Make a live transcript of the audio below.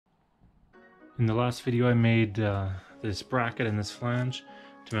In the last video I made this bracket and this flange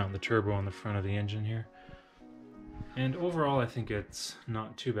to mount the turbo on the front of the engine here. And overall I think it's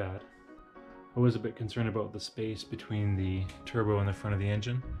not too bad. I was a bit concerned about the space between the turbo and the front of the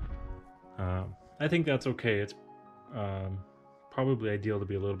engine. I think that's okay. It's probably ideal to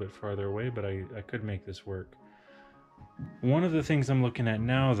be a little bit farther away, but I could make this work. One of the things I'm looking at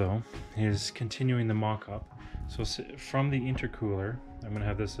now though is continuing the mock-up. So from the intercooler, I'm going to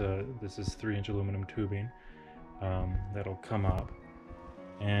have this, this is 3-inch aluminum tubing that'll come up.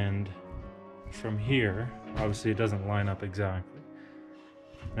 And from here, obviously it doesn't line up exactly.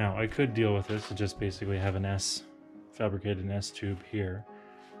 Now I could deal with this and just basically have an fabricated S tube here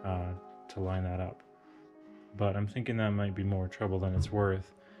to line that up. But I'm thinking that might be more trouble than it's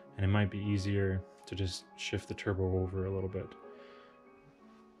worth, and it might be easier to just shift the turbo over a little bit.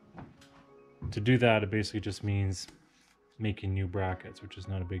 To do that, it basically just means making new brackets, which is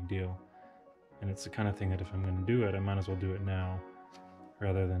not a big deal. And it's the kind of thing that if I'm going to do it, I might as well do it now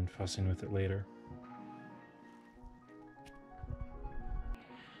rather than fussing with it later.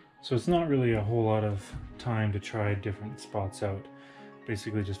 So it's not really a whole lot of time to try different spots out.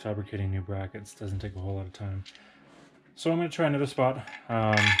 Basically just fabricating new brackets doesn't take a whole lot of time. So I'm going to try another spot.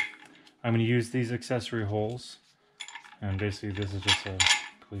 I'm going to use these accessory holes, and basically this is just a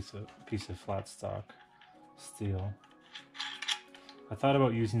piece of flat stock steel. I thought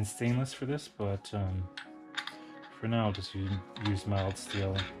about using stainless for this, but for now I'll just use mild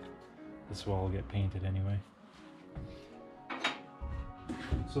steel. This will all get painted anyway.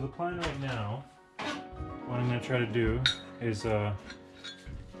 So the plan right now, what I'm going to try to do is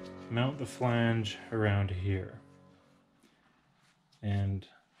mount the flange around here. And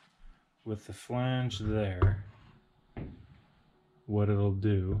with the flange there, what it'll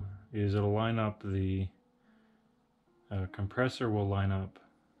do is it'll line up the compressor will line up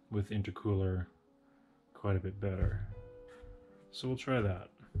with intercooler quite a bit better. So we'll try that.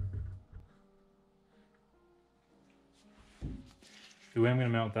 The way I'm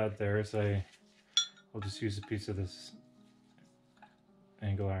going to mount that there is I'll just use a piece of this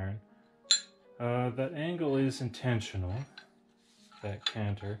angle iron. That angle is intentional, that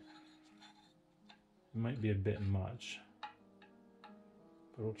canter. It might be a bit much,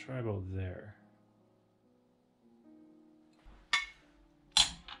 but we'll try about there.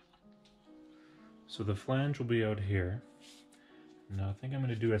 So the flange will be out here. Now I think I'm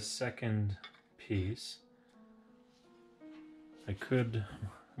going to do a second piece. I'm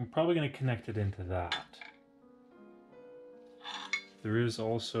probably going to connect it into that. There is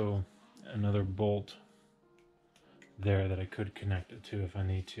also another bolt there that I could connect it to if I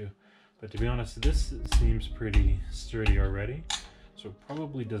need to. But to be honest, this seems pretty sturdy already, so it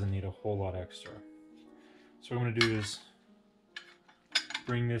probably doesn't need a whole lot extra. So what I'm going to do is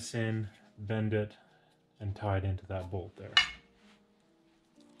bring this in, bend it, and tie it into that bolt there.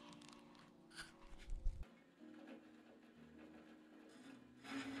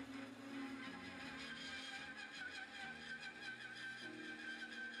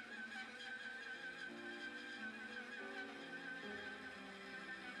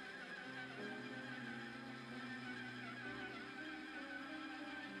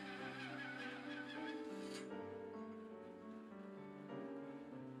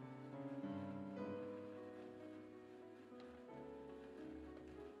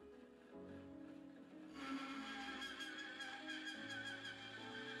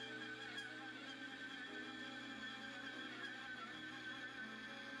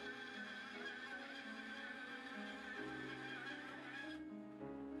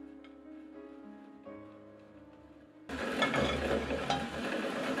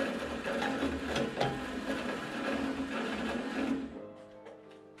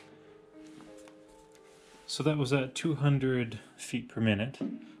 So that was at 200 feet per minute.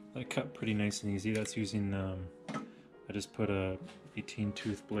 That cut pretty nice and easy. That's using, I just put a 18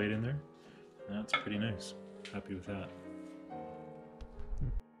 tooth blade in there. And that's pretty nice. Happy with that.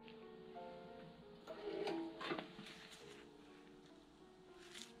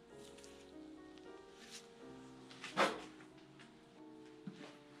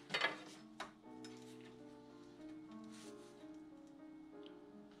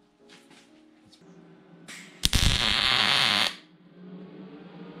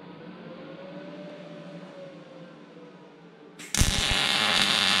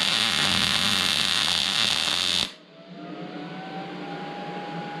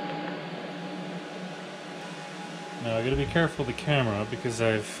 Now I gotta be careful with the camera because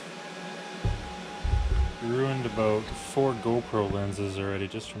I've ruined about 4 GoPro lenses already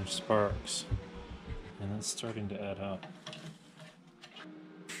just from sparks, and that's starting to add up.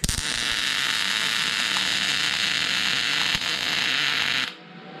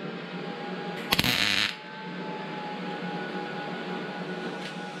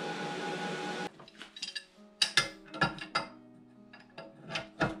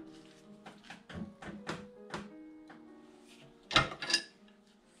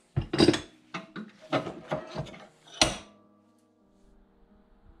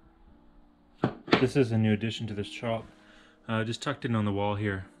 This is a new addition to this shop. Just tucked in on the wall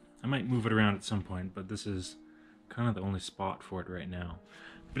here. I might move it around at some point, but this is kind of the only spot for it right now.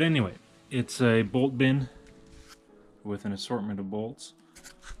 But anyway, it's a bolt bin with an assortment of bolts,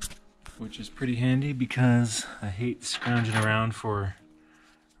 which is pretty handy because I hate scrounging around for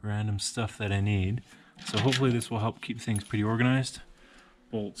random stuff that I need. So hopefully this will help keep things pretty organized.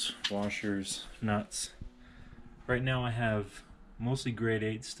 Bolts, washers, nuts. Right now I have mostly grade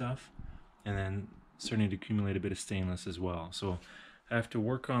 8 stuff, and then starting to accumulate a bit of stainless as well. So I have to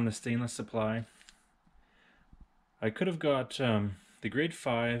work on the stainless supply. I could have got the grade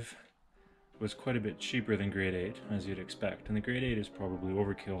 5 was quite a bit cheaper than grade 8, as you'd expect, and the grade 8 is probably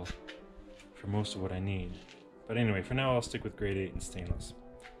overkill for most of what I need. But anyway, for now I'll stick with grade 8 and stainless.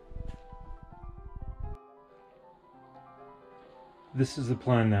 This is the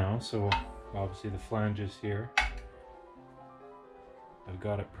plan now, so obviously the flange is here. I've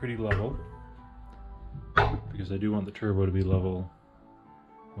got it pretty level because I do want the turbo to be level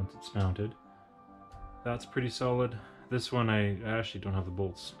once it's mounted. That's pretty solid. This one I actually don't have the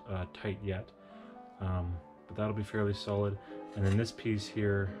bolts tight yet, but that'll be fairly solid. And then this piece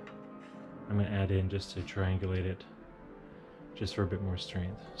here I'm going to add in just to triangulate it, just for a bit more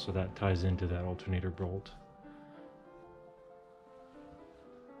strength. So that ties into that alternator bolt.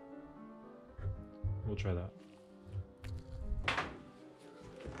 We'll try that.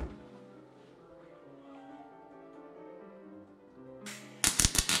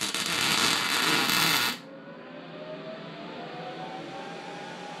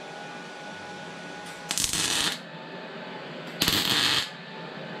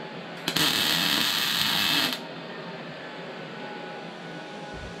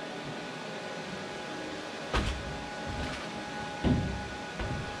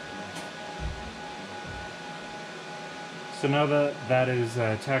 So now that that is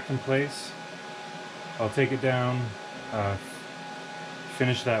tacked in place, I'll take it down,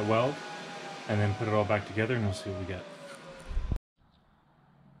 finish that weld, and then put it all back together and we'll see what we get.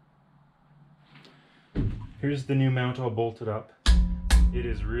 Here's the new mount all bolted up. It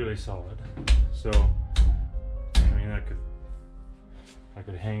is really solid. So, I mean, I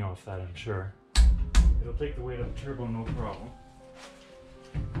could hang off that, I'm sure. It'll take the weight of the turbo, no problem.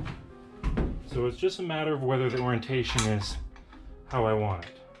 So it's just a matter of whether the orientation is how I want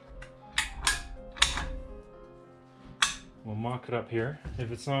it. We'll mock it up here.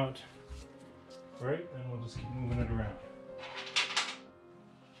 If it's not right, then we'll just keep moving it around.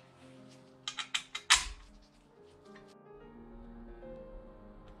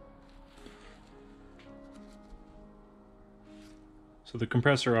 So the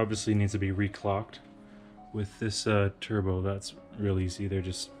compressor obviously needs to be reclocked. With this turbo, that's real easy. They're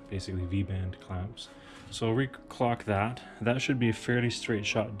just basically V-band clamps. So I'll reclock that. That should be a fairly straight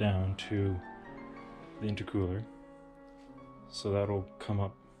shot down to the intercooler. So that'll come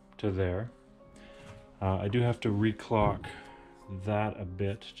up to there. I do have to reclock that a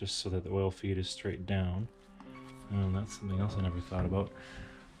bit just so that the oil feed is straight down. And that's something else I never thought about.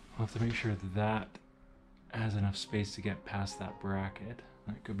 I'll have to make sure that that has enough space to get past that bracket.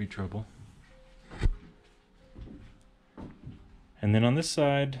 That could be trouble. And then on this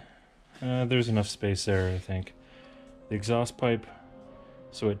side, there's enough space there, I think. The exhaust pipe,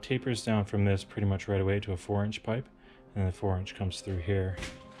 so it tapers down from this pretty much right away to a 4-inch pipe, and the 4-inch comes through here.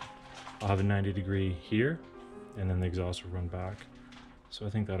 I'll have a 90-degree here, and then the exhaust will run back. So I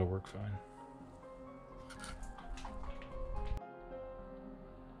think that'll work fine.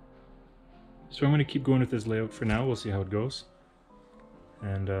 So I'm going to keep going with this layout for now. We'll see how it goes.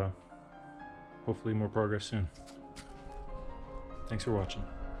 And hopefully more progress soon. Thanks for watching.